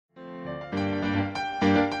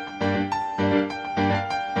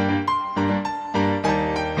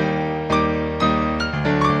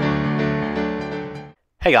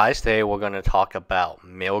Hey guys, today we're going to talk about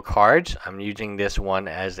mill cards. I'm using this one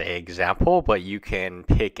as an example, but you can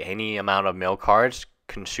pick any amount of mill cards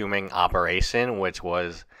consuming Operation, which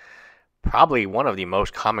was probably one of the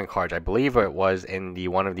most common cards. I believe it was in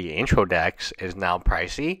one of the intro decks, is now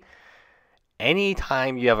pricey.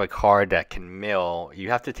 Anytime you have a card that can mill,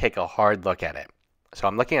 you have to take a hard look at it. So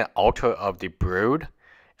I'm looking at Altar of the Brood.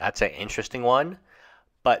 That's an interesting one.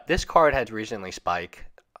 But this card has recently spiked.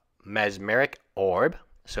 Mesmeric Orb.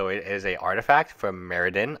 So it is a artifact from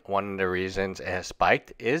Meriden. One of the reasons it has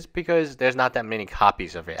spiked is because there's not that many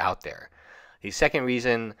copies of it out there. The second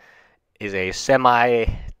reason is a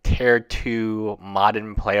semi-tier 2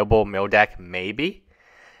 modern playable mill deck, maybe.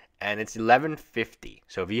 And it's 1150.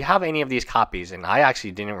 So if you have any of these copies, and I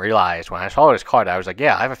actually didn't realize when I saw this card, I was like,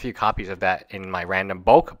 yeah, I have a few copies of that in my random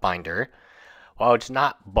bulk binder. Well, it's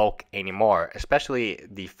not bulk anymore, especially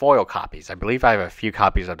the foil copies. I believe I have a few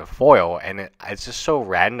copies of the foil, and it's just so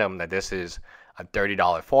random that this is a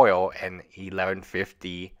 $30 foil and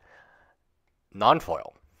 $11.50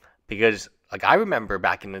 non-foil. Because like I remember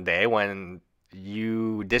back in the day when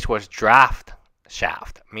this was draft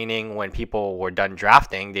shaft, meaning when people were done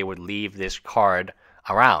drafting, they would leave this card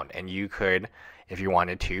around, and you could, if you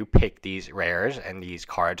wanted to, pick these rares and these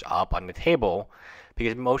cards up on the table,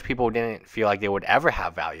 because most people didn't feel like they would ever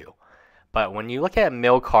have value. But when you look at a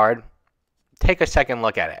mill card, take a second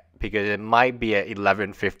look at it, because it might be an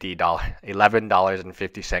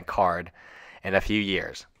 $11.50 card in a few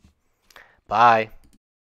years. Bye.